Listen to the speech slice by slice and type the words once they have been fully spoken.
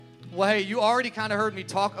Well, hey, you already kind of heard me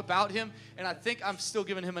talk about him, and I think I'm still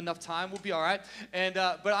giving him enough time. We'll be all right. And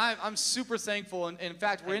but I'm super thankful. And in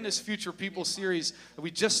fact, we're in this Future People series that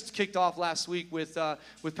we just kicked off last week with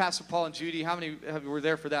Pastor Paul and Judy. How many were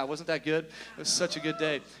there for that? Wasn't that good? It was such a good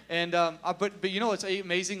day. And but you know, it's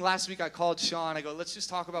amazing. Last week I called Sean. I go, let's just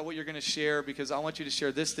talk about what you're going to share because I want you to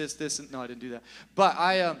share this. And no, I didn't do that. But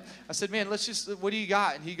I said, man, let's just. What do you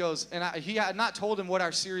got? And he goes, and he had not told him what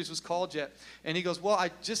our series was called yet. And he goes, well,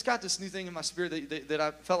 I just got this new thing in my spirit that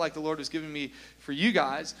I felt like the Lord was giving me for you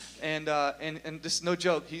guys. And just no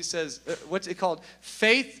joke, he says, what's it called?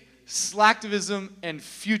 Faith, Slacktivism, and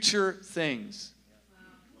Future Things.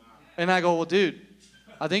 And I go, well, dude,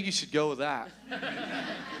 I think you should go with that.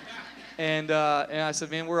 And I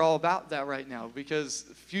said, man, we're all about that right now because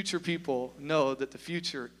future people know that the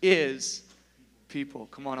future is people.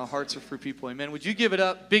 Come on, our hearts are for people. Amen. Would you give it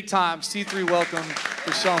up big time? C3 welcome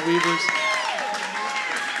for Sean Weavers.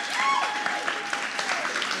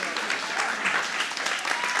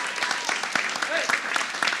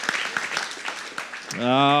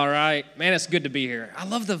 All right. Man, it's good to be here. I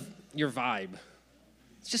love your vibe.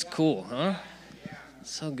 It's just cool, huh?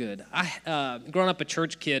 So good. Growing up a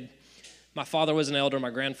church kid, my father was an elder, my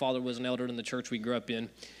grandfather was an elder in the church we grew up in,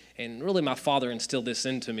 and really my father instilled this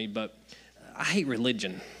into me, but I hate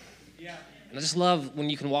religion. And I just love when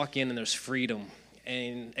you can walk in and there's freedom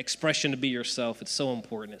and expression to be yourself. It's so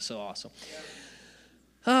important. It's so awesome.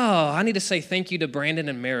 Oh, I need to say thank you to Brandon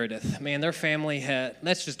and Meredith. Man, their family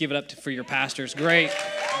let's just give it up for your pastors. Great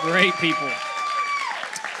people.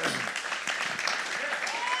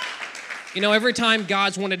 You know, every time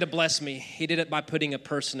God's wanted to bless me, he did it by putting a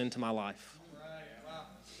person into my life.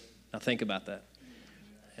 Now think about that.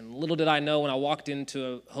 And little did I know when I walked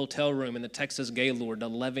into a hotel room in the Texas Gaylord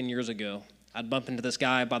 11 years ago, I'd bump into this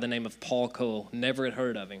guy by the name of Paul Cole. Never had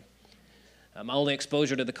heard of him. My only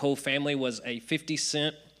exposure to the Cole family was a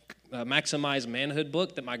 50-cent Maximize Manhood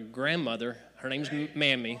book that my grandmother, her name's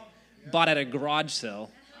Mammy, bought at a garage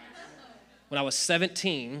sale when I was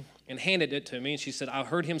 17 and handed it to me. And she said, I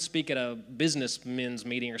heard him speak at a businessmen's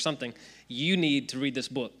meeting or something. You need to read this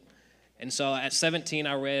book. And so at 17,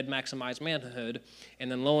 I read Maximize Manhood.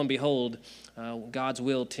 And then lo and behold, God's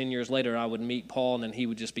will, 10 years later, I would meet Paul, and then he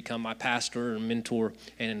would just become my pastor and mentor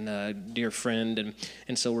and dear friend.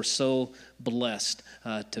 And so we're so blessed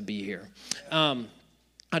to be here. I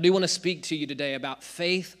do want to speak to you today about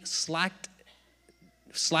faith, I'm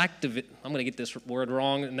going to get this word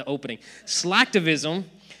wrong in the opening. Slacktivism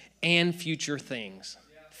and future things.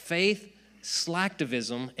 Faith,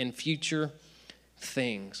 slacktivism, and future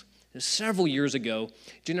things. Several years ago,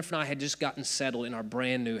 Jennifer and I had just gotten settled in our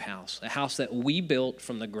brand new house, a house that we built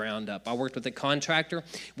from the ground up. I worked with a contractor.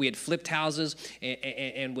 We had flipped houses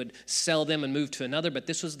and would sell them and move to another, but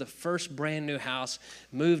this was the first brand new house,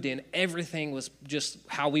 moved in. Everything was just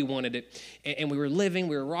how we wanted it. And we were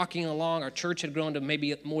rocking along. Our church had grown to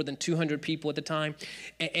maybe more than 200 people at the time.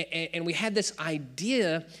 And we had this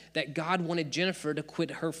idea that God wanted Jennifer to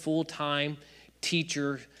quit her full-time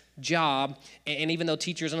teacher job, and even though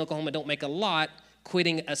teachers in Oklahoma don't make a lot,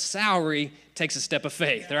 quitting a salary takes a step of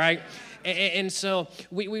faith, right? And so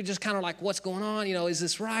we just kind of like, what's going on? You know, is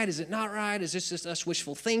this right? Is it not right? Is this just us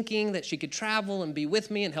wishful thinking that she could travel and be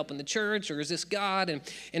with me and help in the church, or is this God?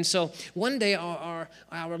 And so one day our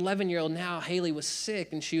 11-year-old now, Haley, was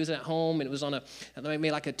sick, and she was at home, and it was on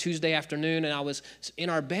maybe like a Tuesday afternoon, and I was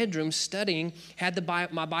in our bedroom studying, had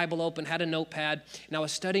my Bible open, had a notepad, and I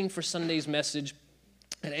was studying for Sunday's message.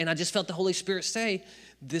 And I just felt the Holy Spirit say,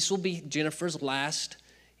 this will be Jennifer's last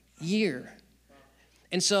year.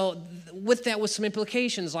 And so with that was some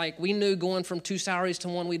implications, like we knew going from 2 salaries to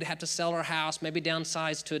 1, we'd have to sell our house, maybe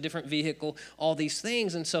downsize to a different vehicle, all these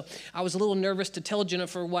things. And so I was a little nervous to tell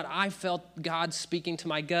Jennifer what I felt God speaking to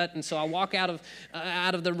my gut. And so I walk out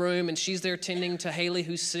of the room, and she's there tending to Haley,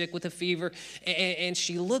 who's sick with a fever. And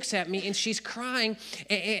she looks at me, and she's crying.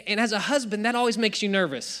 And as a husband, that always makes you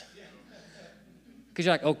nervous. Because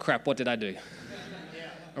you're like, oh, crap, what did I do?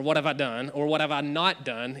 Or what have I done? Or what have I not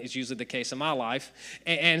done is usually the case in my life.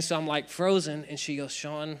 And so I'm like frozen. And she goes,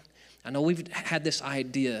 Sean, I know we've had this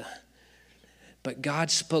idea, but God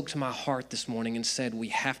spoke to my heart this morning and said we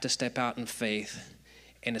have to step out in faith,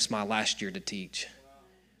 and it's my last year to teach.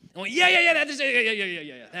 I went, yeah, that's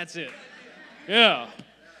it. That's it. Yeah.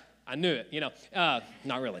 I knew it,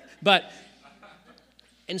 not really. But...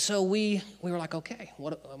 And so we were like, okay,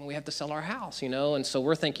 we have to sell our house, and so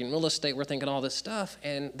we're thinking real estate, we're thinking all this stuff,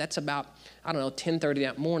 and that's about, 10:30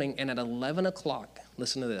 that morning, and at 11 o'clock,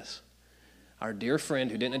 listen to this, our dear friend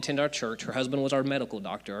who didn't attend our church, her husband was our medical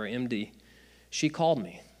doctor, our MD, she called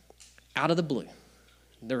me out of the blue.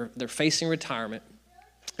 They're facing retirement,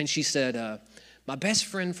 And she said, my best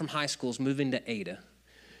friend from high school is moving to Ada,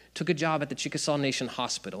 took a job at the Chickasaw Nation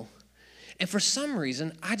Hospital. And for some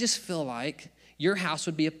reason, I just feel like your house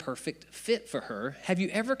would be a perfect fit for her. Have you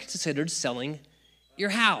ever considered selling your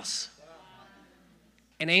house?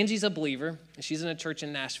 And Angie's a believer, and she's in a church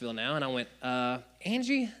in Nashville now. And I went,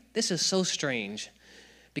 Angie, this is so strange,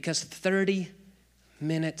 because 30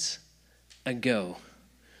 minutes ago,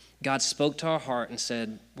 God spoke to our heart and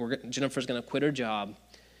said, Jennifer's going to quit her job,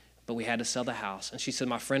 but we had to sell the house. And she said,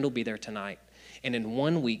 my friend will be there tonight. And in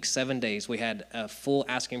 1 week, 7 days, we had a full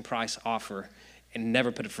asking price offer and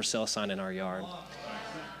never put a for sale sign in our yard.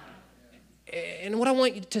 And what I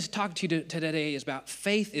want to talk to you today is about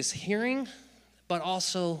faith is hearing, but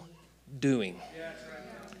also doing.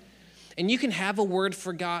 And you can have a word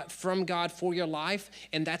from God for your life,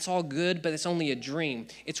 and that's all good, but it's only a dream.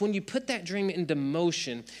 It's when you put that dream into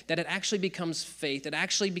motion that it actually becomes faith, it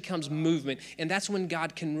actually becomes movement, and that's when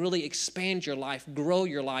God can really expand your life, grow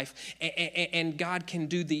your life, and God can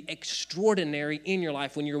do the extraordinary in your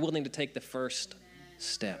life when you're willing to take the first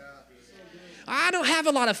step. I don't have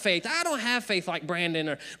a lot of faith. I don't have faith like Brandon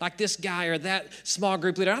or like this guy or that small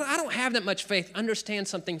group leader. I don't have that much faith. Understand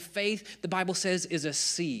something. Faith, the Bible says, is a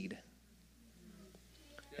seed.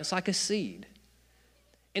 It's like a seed.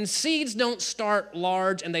 And seeds don't start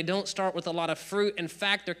large, and they don't start with a lot of fruit. In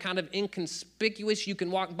fact, they're kind of inconspicuous. You can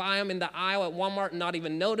walk by them in the aisle at Walmart and not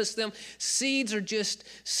even notice them. Seeds are just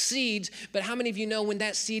seeds. But how many of you know when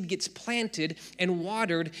that seed gets planted and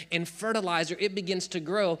watered and fertilizer, it begins to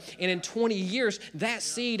grow. And in 20 years, that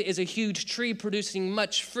seed is a huge tree producing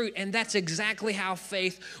much fruit. And that's exactly how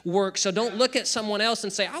faith works. So don't look at someone else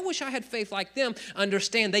and say, I wish I had faith like them.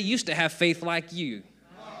 Understand, they used to have faith like you.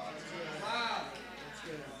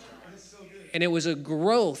 And it was a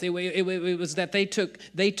growth. It was that they took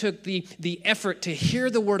the effort to hear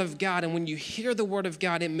the word of God. And when you hear the word of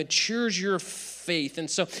God, it matures your faith.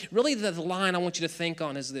 And so really the line I want you to think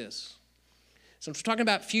on is this. So I'm talking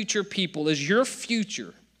about future people. Is your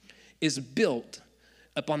future is built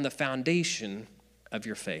upon the foundation of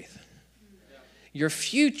your faith. Your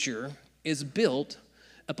future is built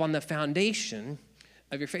upon the foundation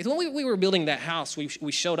of your faith. When we were building that house,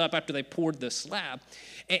 we showed up after they poured the slab.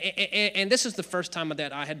 And this is the first time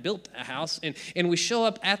that I had built a house. And we show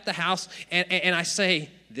up at the house, and I say,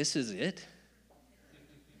 this is it?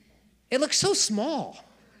 It looks so small.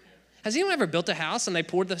 Has anyone ever built a house and they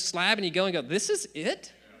poured the slab and you go, this is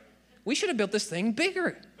it? We should have built this thing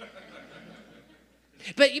bigger.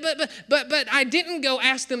 But I didn't go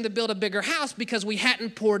ask them to build a bigger house because we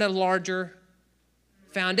hadn't poured a larger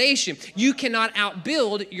foundation. You cannot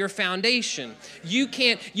outbuild your foundation. You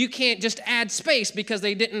can't just add space because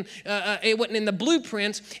they didn't. It wasn't in the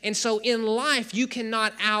blueprints. And so in life, you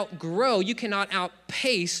cannot outgrow. You cannot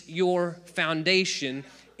outpace your foundation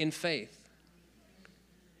in faith.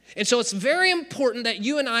 And so it's very important that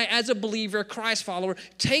you and I, as a believer, Christ follower,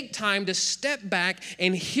 take time to step back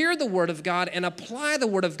and hear the word of God and apply the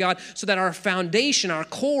word of God so that our foundation, our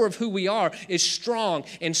core of who we are, is strong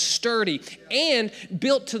and sturdy and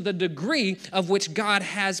built to the degree of which God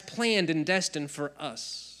has planned and destined for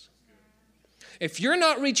us. If you're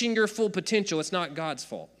not reaching your full potential, it's not God's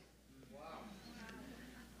fault.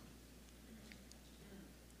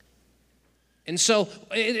 And so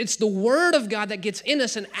it's the word of God that gets in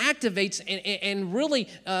us and activates and really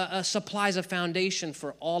supplies a foundation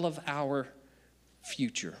for all of our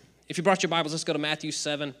future. If you brought your Bibles, let's go to Matthew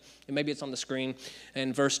 7, and maybe it's on the screen,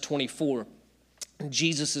 and verse 24.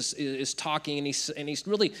 Jesus is talking, and he's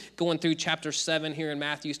really going through chapter 7 here in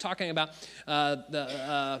Matthew. He's talking about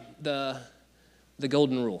the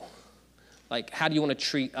golden rule. Like, how do you want to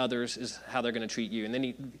treat others is how they're going to treat you. And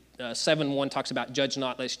then 7:1 talks about judge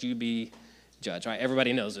not lest you be judge, right?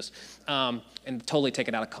 Everybody knows this. And totally take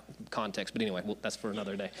it out of context. But anyway, that's for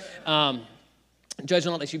another day. Judge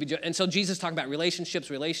not lest you be judged. And so Jesus talking about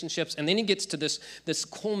relationships. And then he gets to this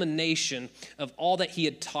culmination of all that he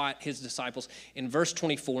had taught his disciples in verse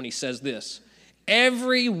 24. And he says this,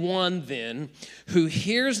 everyone then who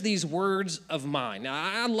hears these words of mine. Now,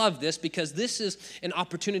 I love this because this is an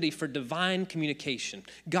opportunity for divine communication.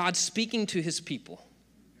 God speaking to his people.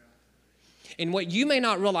 And what you may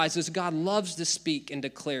not realize is God loves to speak and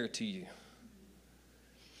declare to you.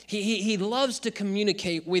 He loves to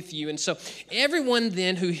communicate with you. And so everyone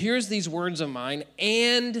then who hears these words of mine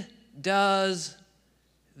and does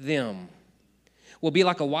them will be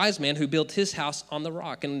like a wise man who built his house on the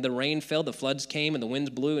rock. And the rain fell, the floods came, and the winds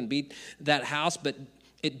blew and beat that house. But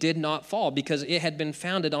it did not fall because it had been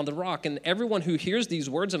founded on the rock. And everyone who hears these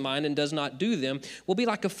words of mine and does not do them will be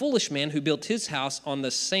like a foolish man who built his house on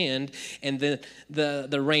the sand. And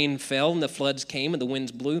the rain fell and the floods came and the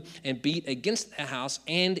winds blew and beat against the house,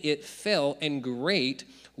 and it fell, and great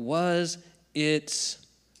was its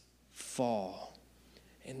fall.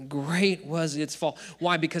 And great was its fall.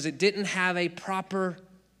 Why? Because it didn't have a proper,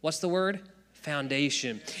 what's the word?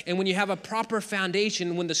 Foundation. And when you have a proper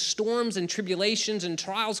foundation, when the storms and tribulations and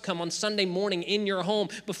trials come on Sunday morning in your home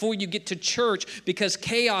before you get to church because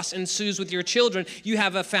chaos ensues with your children, you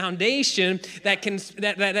have a foundation that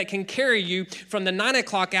can carry you from the 9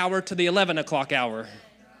 o'clock hour to the 11 o'clock hour.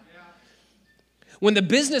 When the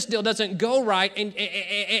business deal doesn't go right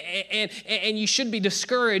and you should be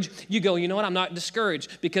discouraged, you go, you know what, I'm not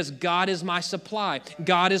discouraged because God is my supply.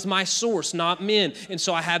 God is my source, not men. And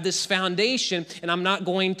so I have this foundation, and I'm not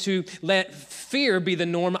going to let fear be the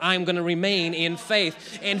norm. I'm going to remain in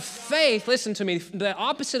faith. And faith, listen to me, the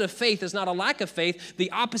opposite of faith is not a lack of faith.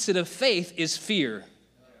 The opposite of faith is fear.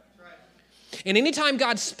 And anytime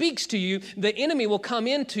God speaks to you, the enemy will come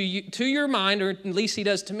into you, to your mind, or at least he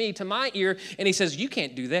does to me, to my ear, and he says, you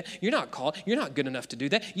can't do that. You're not called. You're not good enough to do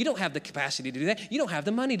that. You don't have the capacity to do that. You don't have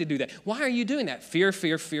the money to do that. Why are you doing that? Fear,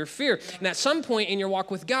 fear, fear, fear. And at some point in your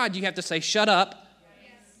walk with God, you have to say, shut up,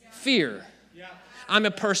 fear. I'm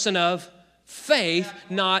a person of faith,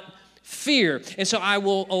 not fear. And so I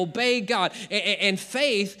will obey God. And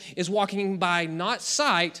faith is walking by not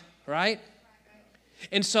sight, right?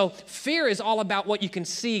 And so fear is all about what you can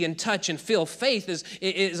see and touch and feel. Faith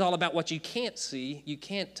is all about what you can't see, you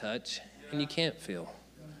can't touch, and you can't feel.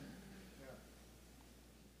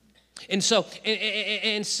 And so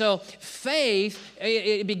faith,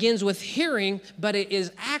 it begins with hearing, but it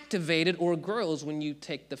is activated or grows when you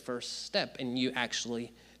take the first step and you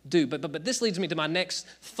actually do. But this leads me to my next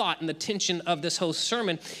thought, and the tension of this whole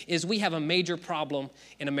sermon is we have a major problem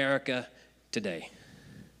in America today.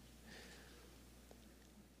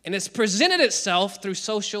 And it's presented itself through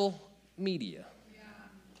social media.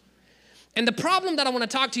 And the problem that I want to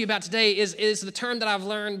talk to you about today is the term that I've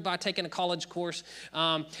learned by taking a college course.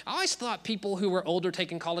 I always thought people who were older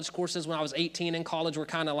taking college courses when I was 18 in college were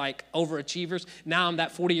kind of like overachievers. Now I'm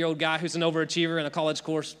that 40-year-old guy who's an overachiever in a college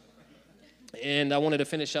course. And I wanted to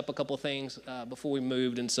finish up a couple of things before we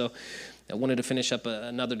moved. And so I wanted to finish up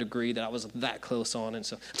another degree that I was that close on. And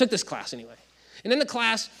so I took this class anyway. And in the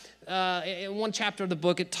class, in one chapter of the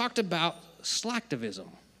book, it talked about slacktivism.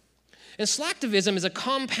 And slacktivism is a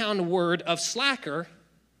compound word of slacker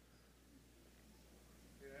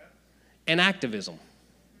and activism.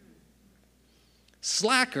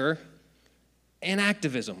 Slacker and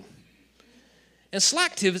activism. And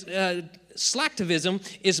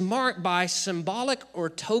slacktivism is marked by symbolic or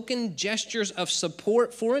token gestures of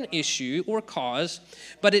support for an issue or cause,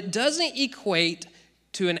 but it doesn't equate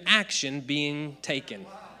to an action being taken.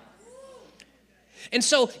 And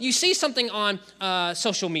so you see something on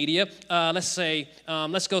social media, let's say,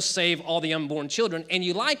 let's go save all the unborn children, and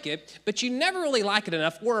you like it, but you never really like it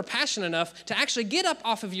enough or are passionate enough to actually get up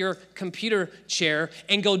off of your computer chair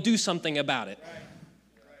and go do something about it.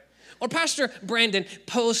 Or Pastor Brandon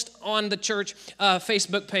posts on the church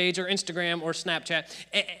Facebook page or Instagram or Snapchat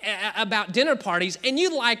about dinner parties, and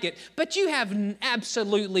you like it, but you have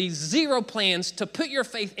absolutely zero plans to put your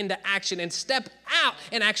faith into action and step out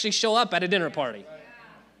and actually show up at a dinner party.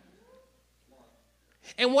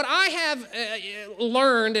 And what I have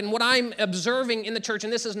learned and what I'm observing in the church,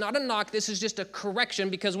 and this is not a knock, this is just a correction,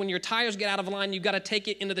 because when your tires get out of line, you've got to take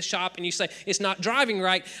it into the shop and you say, it's not driving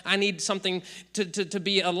right, I need something to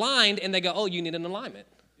be aligned, and they go, oh, you need an alignment.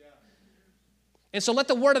 Yeah. And so let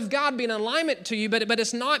the Word of God be an alignment to you, but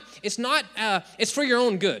it's for your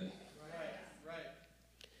own good.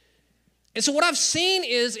 And so what I've seen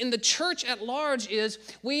is in the church at large is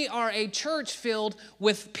we are a church filled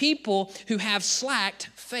with people who have slacked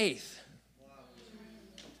faith.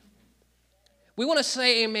 We want to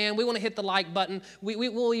say amen. We want to hit the like button. We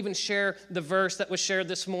will even share the verse that was shared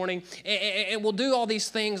this morning. And we'll do all these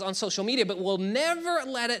things on social media, but we'll never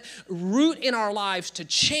let it root in our lives to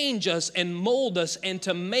change us and mold us and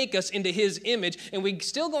to make us into His image. And we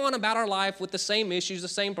still go on about our life with the same issues, the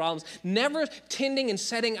same problems, never tending and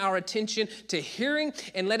setting our attention to hearing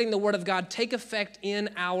and letting the Word of God take effect in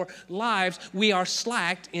our lives. We are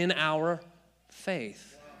slacked in our faith.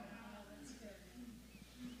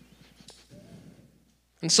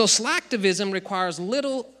 And so slacktivism requires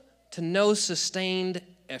little to no sustained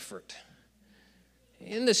effort.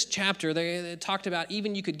 In this chapter, they talked about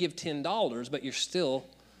even you could give $10, but you're still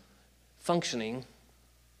functioning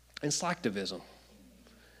in slacktivism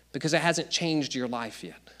because it hasn't changed your life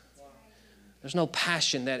yet. There's no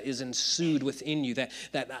passion that is ensued within you that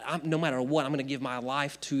no matter what, I'm going to give my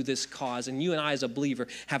life to this cause. And you and I as a believer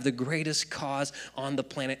have the greatest cause on the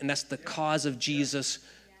planet, and that's the cause of Jesus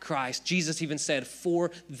Christ. Jesus even said,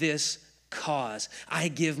 for this cause, I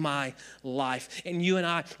give my life. And you and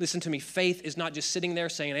I, listen to me, faith is not just sitting there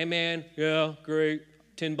saying, amen, yeah, great,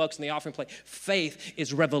 $10 in the offering plate. Faith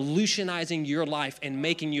is revolutionizing your life and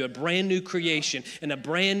making you a brand new creation and a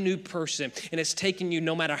brand new person. And it's taking you,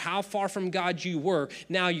 no matter how far from God you were,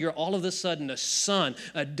 now you're all of a sudden a son,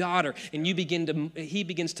 a daughter, and he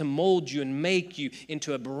begins to mold you and make you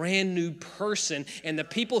into a brand new person. And the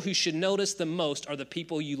people who should notice the most are the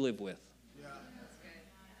people you live with.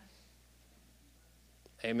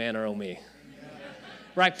 Amen or oh me.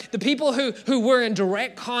 Right? The people who we're in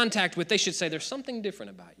direct contact with, they should say, there's something different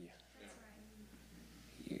about you.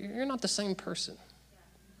 You're not the same person.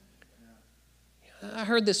 I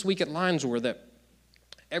heard this week at Lionsworth that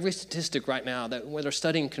every statistic right now, that where they're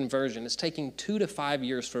studying conversion, it's taking 2 to 5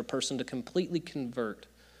 years for a person to completely convert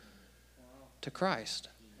to Christ.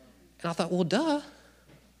 And I thought, well, duh.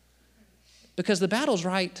 Because the battle's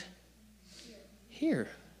right here.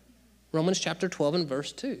 Romans chapter 12 and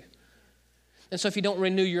verse 2. And so if you don't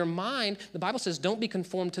renew your mind, the Bible says don't be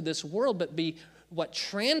conformed to this world, but be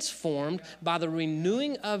transformed by the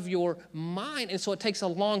renewing of your mind. And so it takes a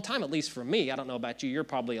long time, at least for me. I don't know about you. You're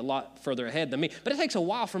probably a lot further ahead than me. But it takes a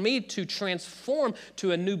while for me to transform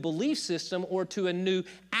to a new belief system or to a new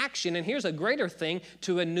action. And here's a greater thing,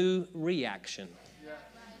 to a new reaction.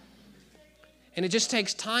 And it just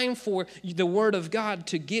takes time for the Word of God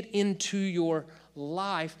to get into your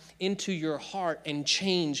life, into your heart, and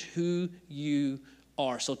change who you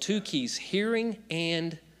are. So 2 keys, hearing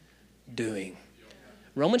and doing.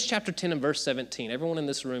 Romans chapter 10 and verse 17. Everyone in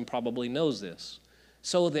this room probably knows this.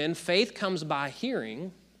 So then, faith comes by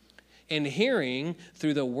hearing, and hearing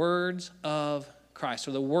through the words of Christ,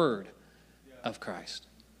 or the word of Christ.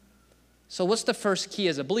 So what's the first key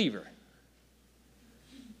as a believer?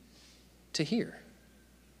 To hear.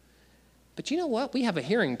 But you know what? We have a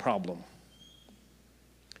hearing problem.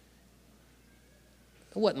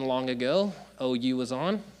 It wasn't long ago. OU was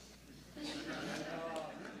on.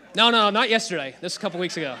 No, not yesterday. This is a couple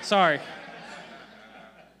weeks ago. Sorry.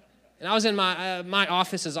 And I was in my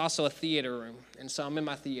office is also a theater room. And so I'm in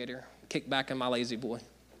my theater, kicked back in my lazy boy.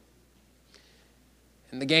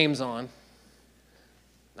 And the game's on.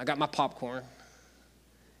 I got my popcorn.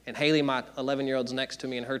 And Haley, my 11-year-old's next to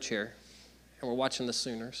me in her chair. And we're watching the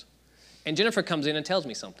Sooners. And Jennifer comes in and tells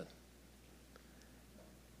me something.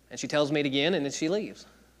 And she tells me it again, and then she leaves.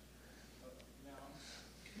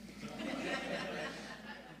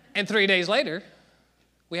 And 3 days later,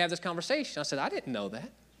 we have this conversation. I said, I didn't know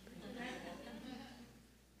that.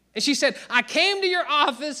 And she said, I came to your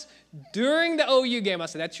office during the OU game. I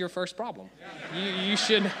said, that's your first problem. You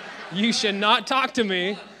should not talk to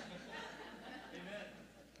me.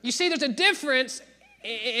 You see, there's a difference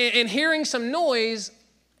in hearing some noise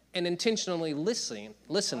and intentionally listening.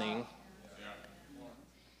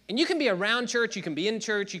 And you can be around church, you can be in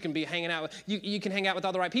church, you can be hanging out with, you can hang out with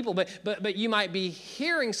all the right people, but you might be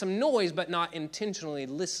hearing some noise but not intentionally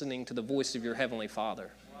listening to the voice of your Heavenly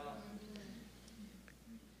Father.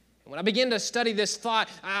 When I began to study this thought,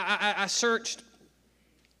 I searched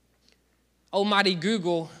almighty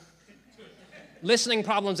Google, listening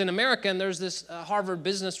problems in America, and there's this Harvard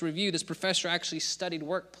Business Review. This professor actually studied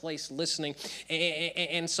workplace listening.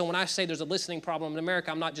 And so when I say there's a listening problem in America,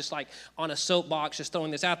 I'm not just like on a soapbox just throwing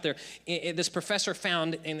this out there. This professor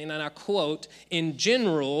found, and I quote, in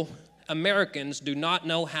general, Americans do not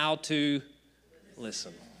know how to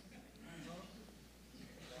listen.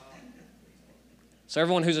 So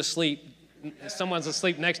everyone who's asleep, if someone's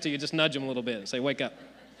asleep next to you, just nudge them a little bit and say, wake up.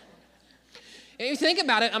 And you think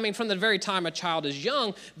about it, I mean, from the very time a child is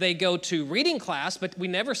young, they go to reading class, but we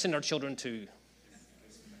never send our children to.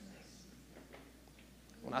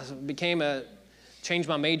 When I changed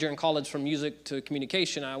my major in college from music to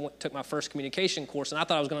communication, I took my first communication course, and I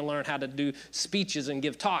thought I was going to learn how to do speeches and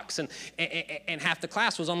give talks, and half the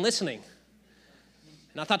class was on listening.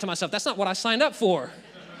 And I thought to myself, that's not what I signed up for.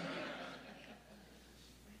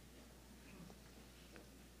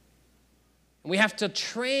 We have to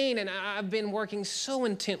train, and I've been working so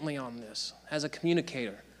intently on this as a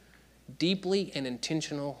communicator, deeply and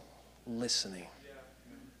intentional listening.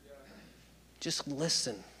 Just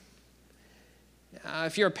listen.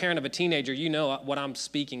 If you're a parent of a teenager, you know what I'm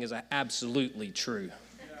speaking is absolutely true.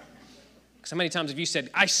 Because how many times have you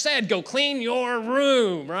said, I said go clean your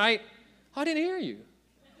room, right? Oh, I didn't hear you.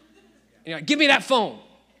 And you're like, give me that phone.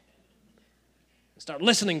 Start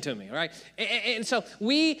listening to me, right? And so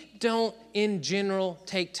we don't, in general,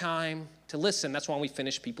 take time to listen. That's why we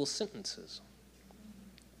finish people's sentences.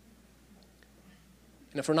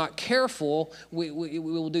 And if we're not careful, we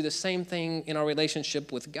will do the same thing in our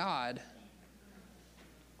relationship with God.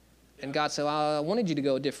 And God said, well, I wanted you to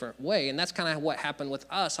go a different way. And that's kind of what happened with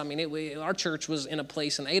us. I mean, our church was in a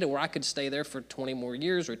place in Ada where I could stay there for 20 more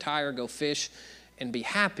years, retire, go fish, and be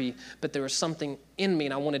happy. But there was something in me,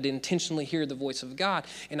 and I wanted to intentionally hear the voice of God.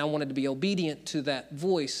 And I wanted to be obedient to that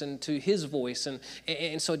voice and to his voice.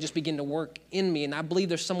 And so it just began to work in me. And I believe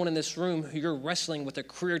there's someone in this room who you're wrestling with a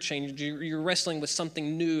career change. You're wrestling with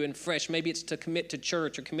something new and fresh. Maybe it's to commit to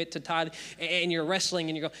church or commit to tithe. And you're wrestling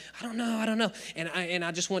and you go, I don't know. And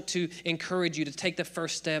I just want to encourage you to take the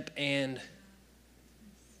first step and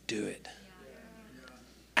do it.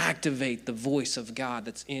 Activate the voice of God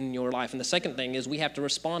that's in your life. And the second thing is we have to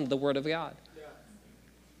respond to the word of God.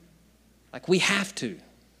 Like we have to.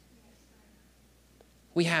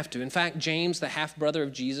 We have to. In fact, James, the half-brother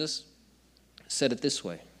of Jesus, said it this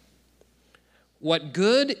way. What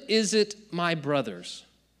good is it, my brothers,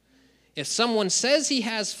 if someone says he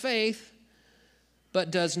has faith but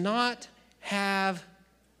does not have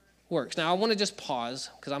works? Now, I want to just pause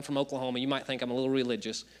because I'm from Oklahoma. You might think I'm a little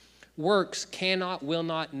religious. Works cannot, will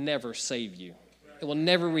not, never save you. It will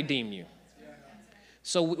never redeem you.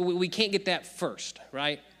 So we can't get that first,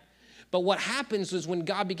 right? But what happens is when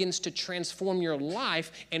God begins to transform your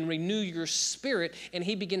life and renew your spirit and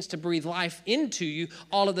he begins to breathe life into you,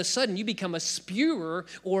 all of a sudden you become a spewer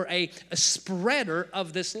or a spreader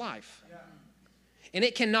of this life. And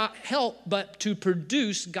it cannot help but to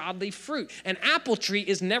produce godly fruit. An apple tree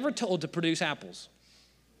is never told to produce apples.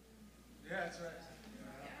 Yeah, that's right.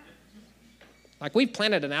 Like we've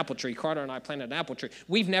planted an apple tree. Carter and I planted an apple tree.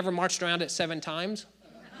 We've never marched around it 7 times.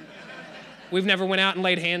 We've never went out and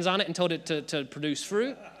laid hands on it and told it to produce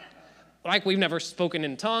fruit. Like we've never spoken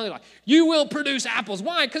in tongues. Like, you will produce apples.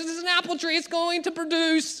 Why? Because it's an apple tree. It's going to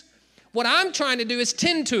produce. What I'm trying to do is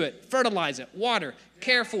tend to it, fertilize it, water,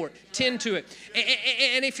 care for it, tend to it.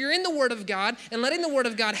 And if you're in the Word of God and letting the Word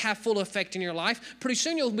of God have full effect in your life, pretty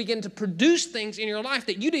soon you'll begin to produce things in your life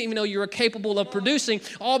that you didn't even know you were capable of producing,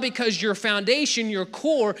 all because your foundation, your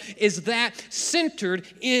core, is that centered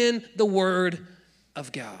in the Word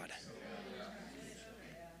of God.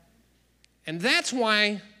 And that's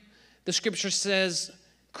why the Scripture says,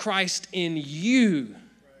 Christ in you,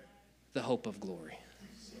 the hope of glory.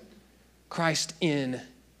 Christ in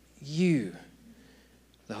you,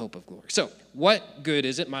 the hope of glory. So, what good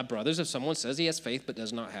is it, my brothers, if someone says he has faith but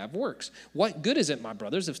does not have works? What good is it, my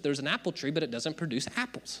brothers, if there's an apple tree but it doesn't produce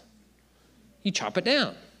apples? You chop it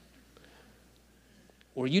down.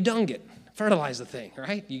 Or you dung it, fertilize the thing,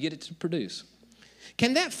 right? You get it to produce.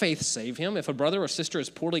 Can that faith save him if a brother or sister is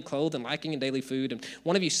poorly clothed and lacking in daily food, and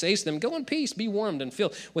one of you says to them, go in peace, be warmed and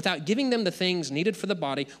filled, without giving them the things needed for the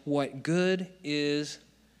body? What good is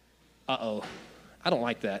I don't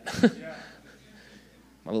like that.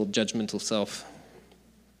 My little judgmental self.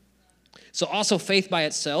 So also faith by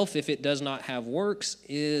itself, if it does not have works,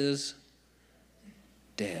 is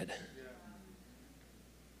dead.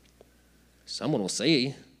 Someone will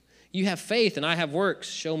say, you have faith and I have works.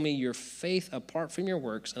 Show me your faith apart from your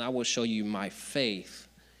works, and I will show you my faith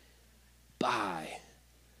by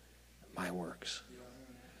my works.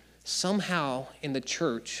 Somehow in the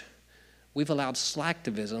church, we've allowed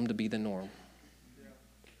slacktivism to be the norm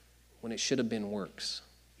when it should have been works.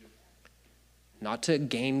 Not to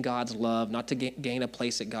gain God's love, not to gain a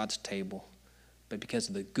place at God's table, but because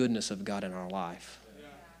of the goodness of God in our life.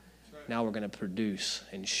 Now we're going to produce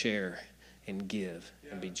and share and give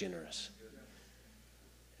and be generous.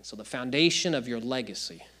 And so the foundation of your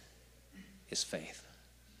legacy is faith.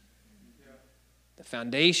 The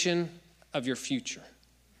foundation of your future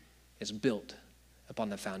is built upon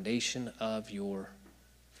the foundation of your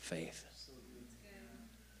faith.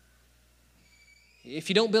 If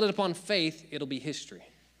you don't build it upon faith, it'll be history.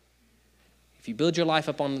 If you build your life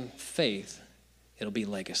upon faith, it'll be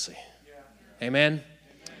legacy. Amen?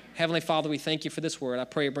 Heavenly Father, we thank you for this word. I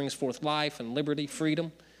pray it brings forth life and liberty,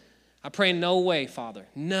 freedom. I pray in no way, Father,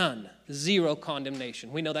 none, zero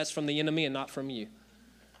condemnation. We know that's from the enemy and not from you.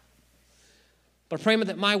 But I pray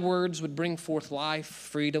that my words would bring forth life,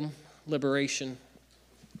 freedom, liberation,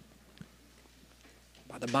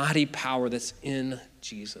 by the mighty power that's in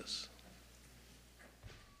Jesus.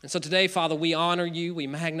 And so today, Father, we honor you, we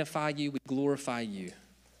magnify you, we glorify you.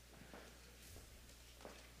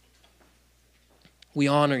 We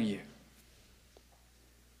honor you.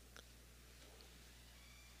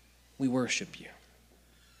 We worship you.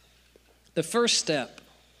 The first step,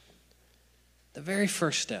 the very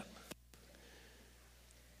first step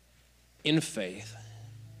in faith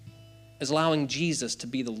is allowing Jesus to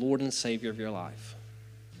be the Lord and Savior of your life.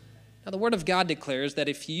 Now, the Word of God declares that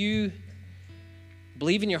if you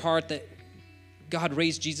believe in your heart that God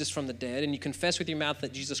raised Jesus from the dead and you confess with your mouth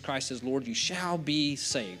that Jesus Christ is Lord, you shall be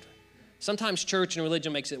saved. Sometimes church and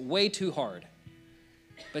religion makes it way too hard.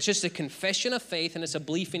 But it's just a confession of faith and it's a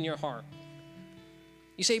belief in your heart.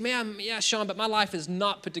 You say, man, yeah, Sean, but my life is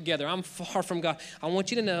not put together. I'm far from God. I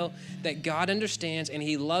want you to know that God understands and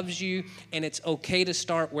He loves you, and it's okay to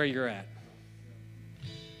start where you're at.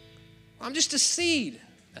 I'm just a seed.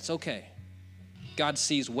 That's okay. God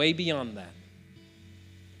sees way beyond that.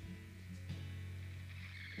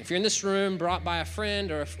 If you're in this room brought by a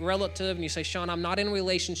friend or a relative and you say, Sean, I'm not in a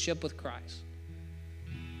relationship with Christ.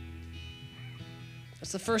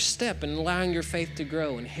 That's the first step in allowing your faith to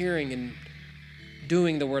grow and hearing and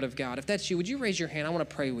doing the Word of God. If that's you, would you raise your hand? I want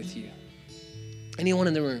to pray with you. Anyone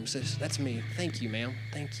in the room says, that's me. Thank you, ma'am.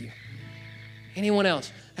 Thank you. Anyone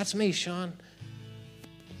else? That's me, Sean.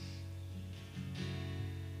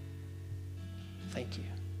 Thank you.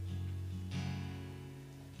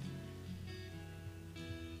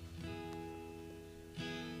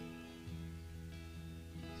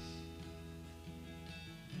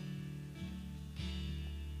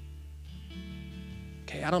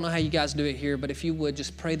 Okay, I don't know how you guys do it here, but if you would,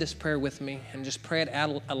 just pray this prayer with me and just pray it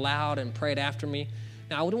out aloud and pray it after me.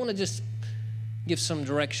 Now, I would want to just give some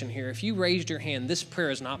direction here. If you raised your hand, this prayer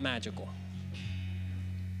is not magical.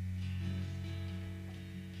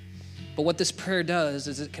 But what this prayer does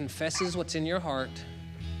is it confesses what's in your heart,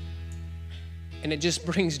 and it just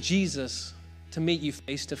brings Jesus to meet you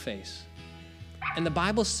face to face. And the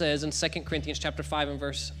Bible says in 2 Corinthians chapter 5 and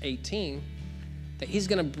verse 18, that He's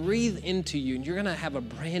going to breathe into you and you're going to have a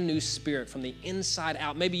brand new spirit from the inside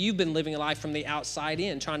out. Maybe you've been living a life from the outside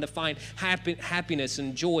in, trying to find happiness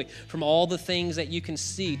and joy from all the things that you can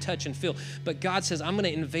see, touch, and feel. But God says, I'm going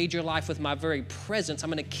to invade your life with my very presence.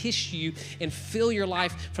 I'm going to kiss you and fill your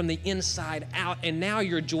life from the inside out. And now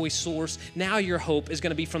your joy source, now your hope is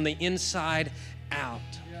going to be from the inside out.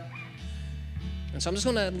 And so I'm just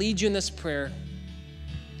going to lead you in this prayer.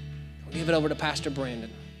 I'll give it over to Pastor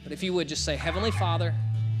Brandon. But if you would just say, Heavenly Father,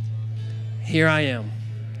 here I am.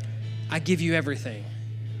 I give you everything.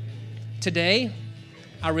 Today,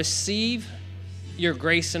 I receive your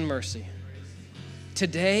grace and mercy.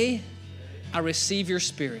 Today, I receive your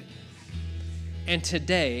Spirit. And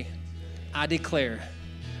today, I declare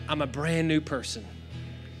I'm a brand new person.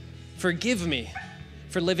 Forgive me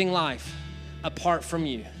for living life apart from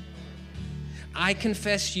you. I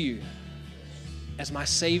confess you as my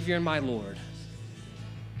Savior and my Lord.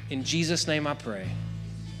 In Jesus' name I pray.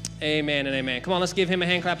 Amen and amen. Come on, let's give Him a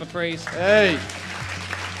hand clap of praise. Hey.